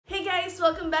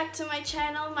Welcome back to my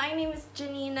channel. My name is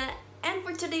Jennina, and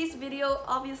for today's video,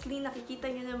 obviously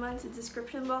nakikita nyo naman sa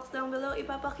description box down below,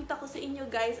 ipapakita ko sa inyo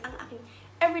guys ang aking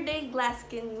everyday glass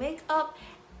skin makeup.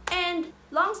 And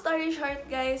long story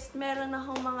short guys, meron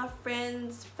akong mga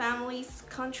friends, families,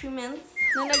 countrymen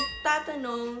na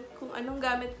nagtatanong kung anong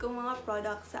gamit kong mga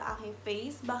products sa aking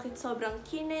face, bakit sobrang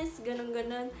kinis,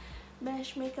 ganun-ganun.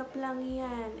 Besh, makeup lang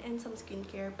yan, and some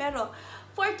skincare. Pero,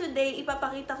 for today,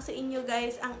 ipapakita ko sa inyo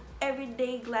guys ang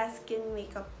everyday glass skin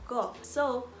makeup ko.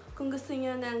 So, kung gusto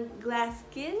niyo ng glass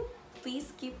skin, please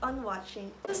keep on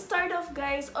watching. To start off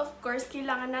guys, of course,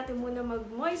 kailangan natin muna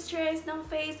mag-moisturize ng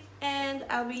face, and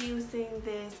I'll be using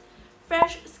this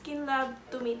Fresh Skin Lab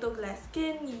Tomato Glass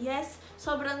Skin. Yes,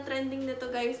 sobrang trending nito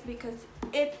guys because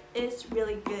it is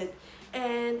really good.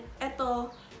 And eto,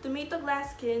 tomato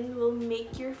glass skin will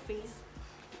make your face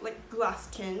like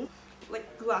glass skin,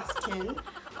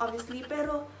 obviously,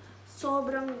 pero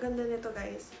sobrang ganda nito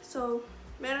guys. So,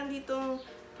 meron ditong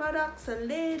product sa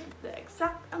lid, the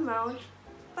exact amount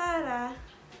para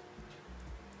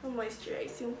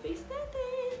moisturize yung face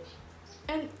natin.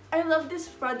 And I love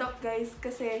this product guys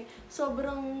kasi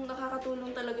sobrang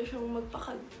nakakatulong talaga siyang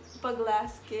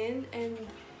magpa-glass skin, and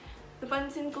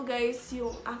napansin ko guys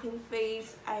yung aking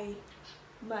face ay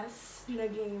mas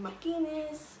naging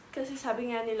makinis kasi sabi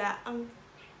nga nila ang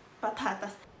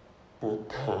patatas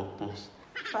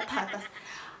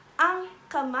ang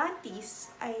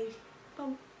kamatis ay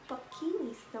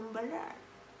pampakinis ng balat.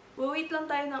 Wait lang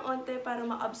tayo ng onte para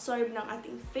ma-absorb ng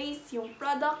ating face yung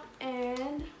product,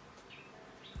 and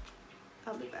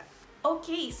I'll be back.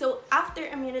 Okay, so after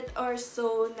a minute or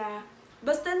so na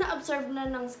basta na-absorb na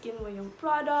ng skin mo yung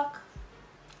product,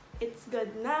 it's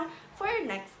good na for our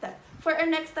next step. For our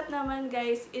next step naman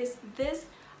guys is this.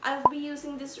 I'll be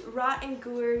using this Raw and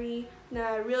Gooey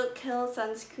na Real Kill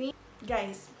Sunscreen.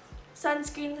 Guys,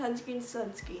 sunscreen.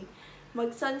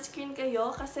 Mag-sunscreen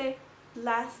kayo kasi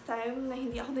last time na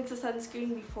hindi ako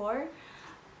nagsa-sunscreen before,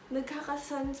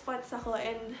 nagkaka-sunspots ako,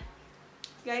 and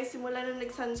guys, simula na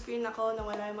nag-sunscreen ako,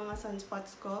 nawala yung mga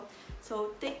sunspots ko.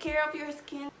 So, take care of your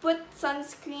skin. Put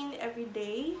sunscreen every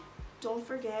day. Don't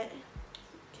forget.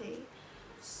 Okay.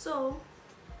 So,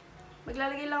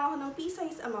 maglalagay lang ako ng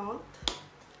pea-size amount.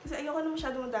 Kasi ayoko na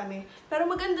masyadong madami. Pero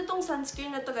maganda tong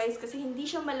sunscreen na to guys kasi hindi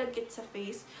siya malagkit sa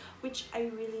face, which I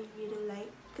really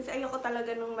like. Kasi ayoko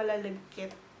talaga ng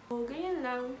malalagkit. So, ganyan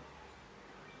lang.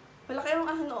 Malaki yung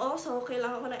aking noo, so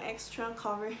kailangan ko ng extra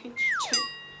coverage.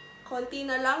 Konti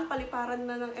na lang, paliparan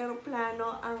na ng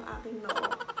eroplano ang aking noo.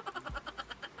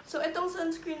 So, itong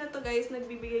sunscreen na to guys,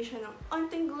 nagbibigay siya ng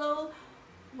onting glow,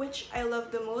 which I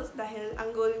love the most dahil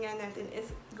ang goal nga natin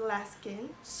is glass skin.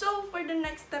 So, for the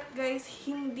next step guys,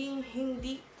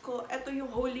 hindi ko, ito yung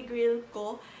holy grail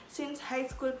ko. Since high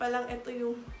school pa lang, ito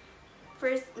yung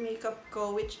first makeup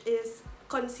ko, which is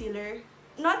concealer.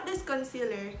 Not this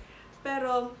concealer,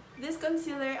 pero this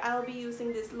concealer, I'll be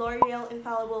using this L'Oreal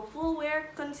Infallible Full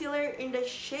Wear Concealer in the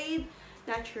shade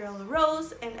Natural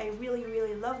Rose, and I really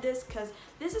love this because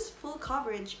this is full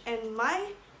coverage, and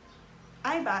my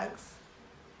eye bags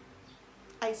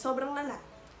ay sobrang lala.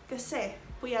 Kasi,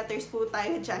 puyaters po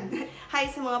tayo dyan. Hi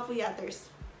sa mga puyaters.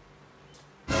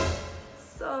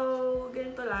 So,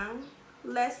 ganito lang.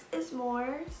 Less is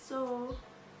more. So,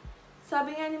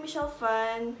 sabi nga ni Michelle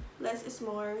Fan, less is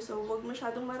more. So, wag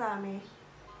masyadong marami.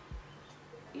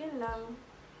 Yun lang.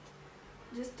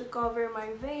 Just to cover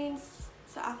my veins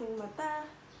sa aking mata.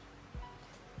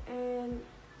 And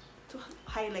to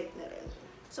highlight na rin.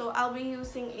 So, I'll be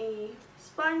using a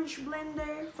sponge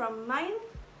blender from mine.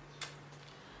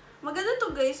 Maganda to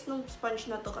guys, nung sponge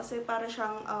na to, kasi para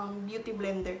siyang beauty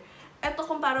blender. Ito,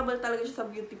 comparable talaga siya sa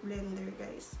beauty blender,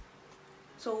 guys.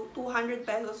 So, 200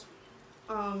 pesos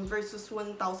versus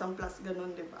 1,000 plus,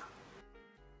 ganun, diba?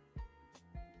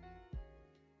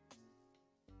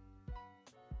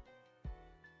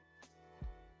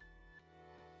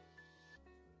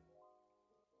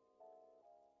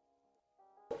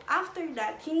 After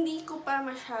that, hindi pa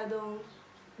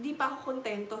ako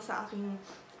kontento sa aking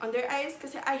under eyes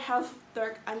kasi I have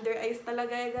dark under eyes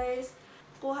talaga guys.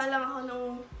 Kuha lang ako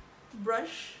ng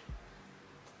brush.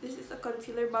 This is a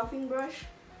concealer buffing brush.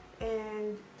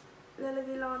 And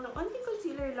ilalagay lang ako ng onting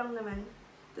concealer lang naman.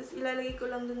 Tapos ilalagay ko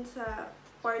lang dun sa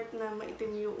part na maitim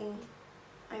yung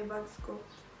eye bags ko.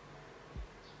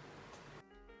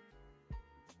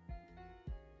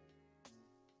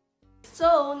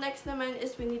 So, next naman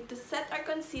is we need to set our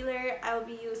concealer. I'll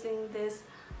be using this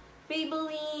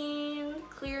Maybelline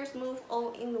Clear Smooth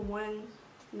All-in-One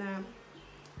na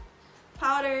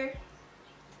powder.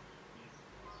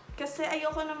 Kasi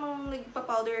ayoko namang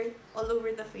nagpa-powder all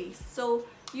over the face. So,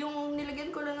 Yung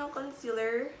nilagyan ko lang ng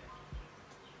concealer,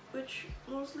 which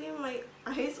mostly my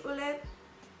eyes ulit.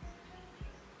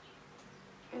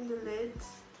 And the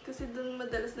lids. Kasi dun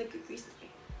madalas nagkikrease.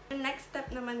 The next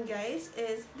step naman guys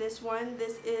is this one.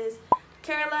 This is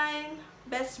Caroline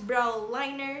Best Brow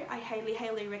Liner. I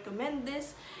highly recommend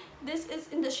this. This is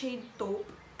in the shade Taupe.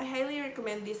 I highly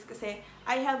recommend this kasi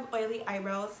I have oily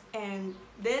eyebrows and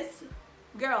this,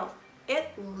 girl,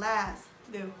 it lasts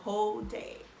the whole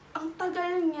day. Ang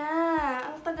tagal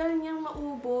niya! Ang tagal niyang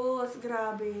maubos.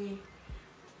 Grabe.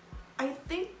 I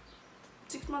think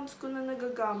 6 months ko na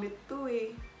nagagamit to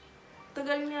eh.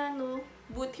 Tagal niya, no?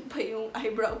 Buti pa yung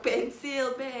eyebrow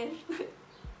pencil, besh.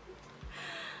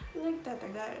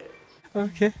 Nagtatagal.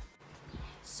 Okay.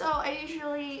 So, I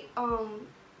usually,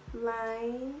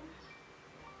 line.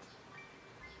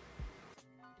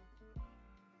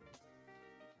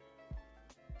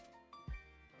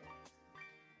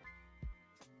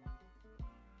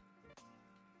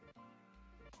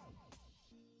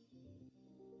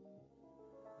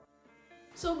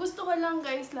 So, gusto ko lang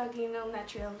guys lagi ng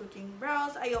natural looking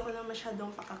brows. Ayoko na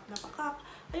masyadong pakak na pakak.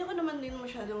 Ayoko naman din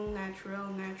masyadong natural.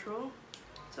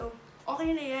 So,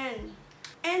 okay na yan.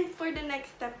 And for the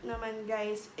next step naman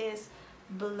guys is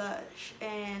blush.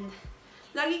 And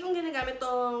lagi kong ginagamit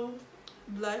tong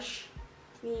blush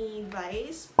ni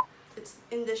Vice. It's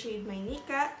in the shade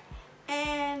Manika.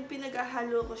 And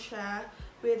pinagahalo ko siya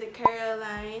with the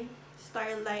Caroline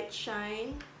Starlight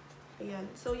Shine. Ayan.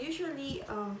 So, usually,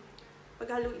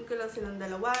 paghaluin ko lang silang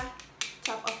dalawa,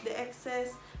 top off the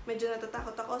excess. Medyo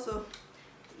natatakot ako, so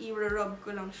i-rub ko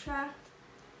lang siya.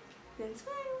 Then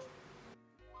smile.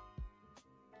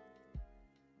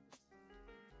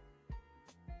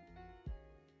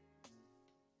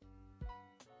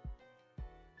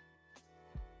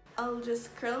 I'll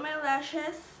just curl my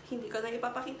lashes. Hindi ko na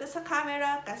ipapakita sa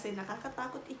camera kasi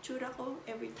nakakatakot itsura ko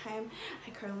every time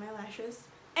I curl my lashes.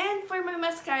 And for my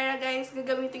mascara guys,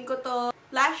 gagamitin ko to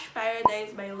Lash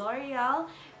Paradise by L'Oreal.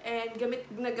 And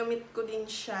gamit ko din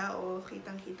siya. O,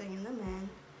 kitang-kita nyo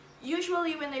naman.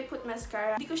 Usually, when I put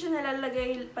mascara, hindi ko siya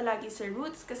nalalagay palagi sa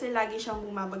roots kasi lagi siyang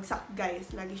bumabagsak,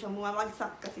 guys. Lagi siyang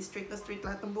bumabagsak kasi straight na straight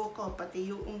lahat ng buhok ko.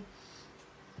 Pati yung...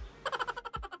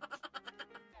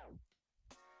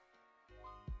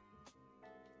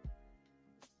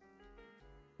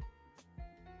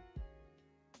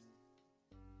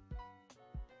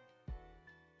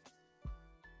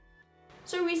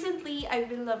 So recently, I've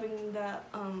been loving the,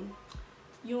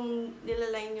 yung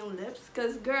nilaline yung lips.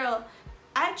 Cause girl,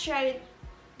 I tried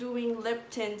doing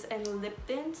lip tints and lip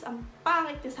tints. Ang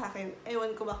pangit niya sa akin.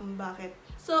 Ewan ko ba kung bakit.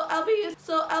 So I'll be using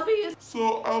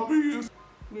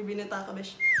Bibinata ka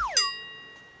besh.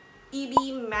 EB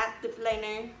Matte Lip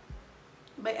Liner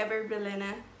by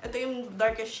Everbelena. Ito yung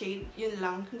darkest shade. Yun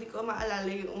lang. Hindi ko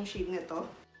maalala yung shade nito.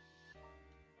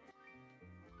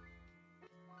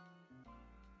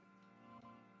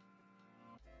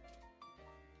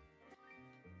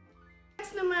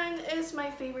 Next naman is my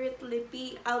favorite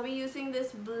lippy. I'll be using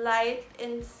this Blight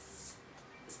and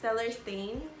Stellar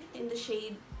Stain in the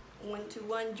shade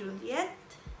 121 Juliet.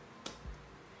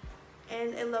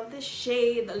 And I love this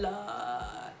shade a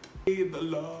lot.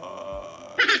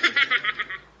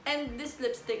 And this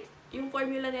lipstick, yung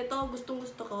formula nito,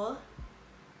 gustong-gusto ko.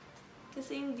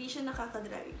 Kasi hindi siya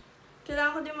nakaka-dry.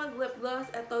 Kailangan ko din mag-lip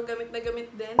gloss. Ito, gamit na gamit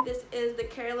din. This is the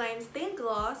Caroline Stain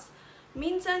Gloss.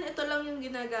 Minsan, ito lang yung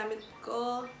ginagamit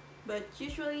ko. But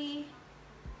usually,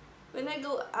 when I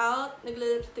go out,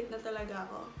 nagla-lipstick na talaga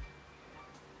ako.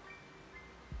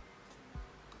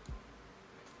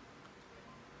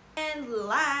 And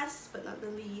last but not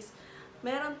the least,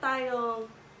 meron tayong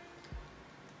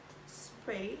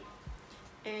spray.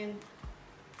 And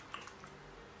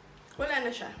wala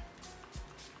na siya.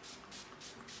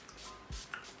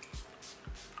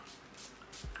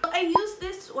 I use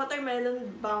this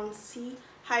Watermelon Bouncy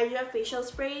Hydra Facial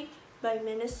Spray by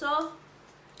Miniso.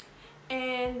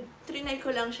 And trinay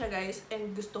ko lang siya guys.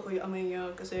 And gusto ko yung amoy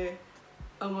niya kasi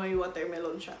amoy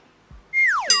watermelon siya.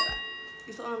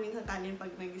 Gusto ko minsan kanin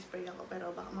pag nag-spray ako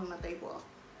pero baka mamatay po ako.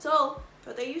 So,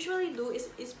 what I usually do is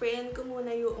sprayan ko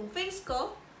muna yung face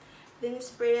ko. Then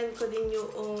sprayan ko din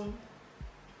yung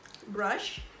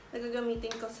brush na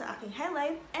gagamitin ko sa aking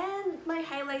highlight. And my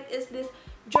highlight is this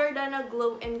Jordana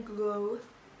Glow and Go.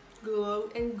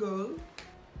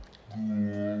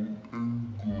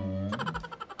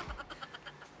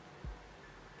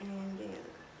 And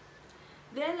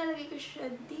then lalagay ko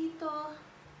siya dito.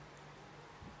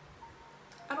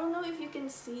 I don't know if you can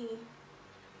see.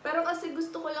 Pero kasi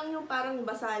gusto ko lang yung parang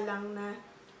basa lang na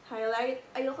highlight.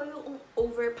 Ayoko yung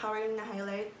overpowering na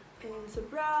highlight. And sa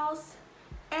brows.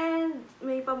 And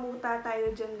may pamuta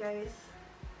tayo dyan, guys.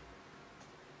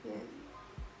 Yan.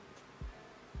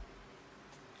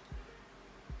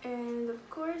 And of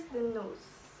course, the nose.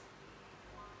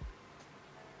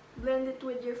 Blend it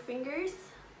with your fingers.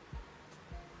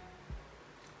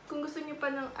 Kung gusto niyo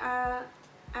pa ng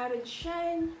added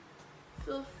shine,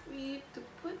 feel free to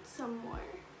put some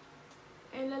more.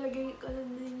 And lalagay ko na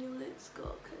din yung lids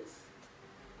ko, cause...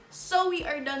 So, we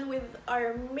are done with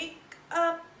our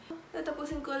makeup.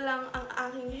 Tatapusin ko lang ang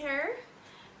aking hair.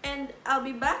 And I'll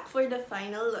be back for the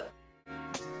final look.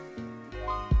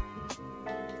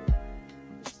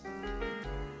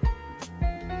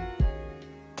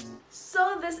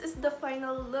 So, this is the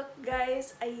final look,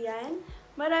 guys. Ayan.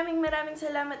 Maraming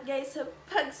salamat, guys, sa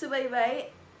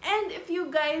pagsubaybay. And if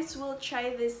you guys will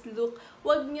try this look,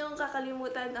 huwag niyong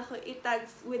kakalimutan ako i-tag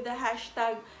with the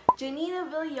hashtag Jennina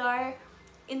Villar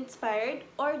inspired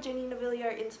or Jennina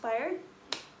Villar inspired.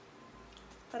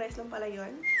 Pares lang pala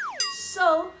yun.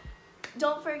 So,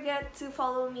 don't forget to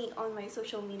follow me on my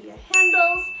social media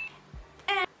handles.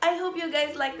 And I hope you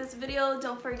guys like this video.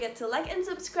 Don't forget to like and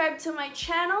subscribe to my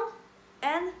channel.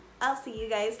 And I'll see you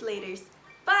guys later.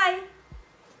 Bye!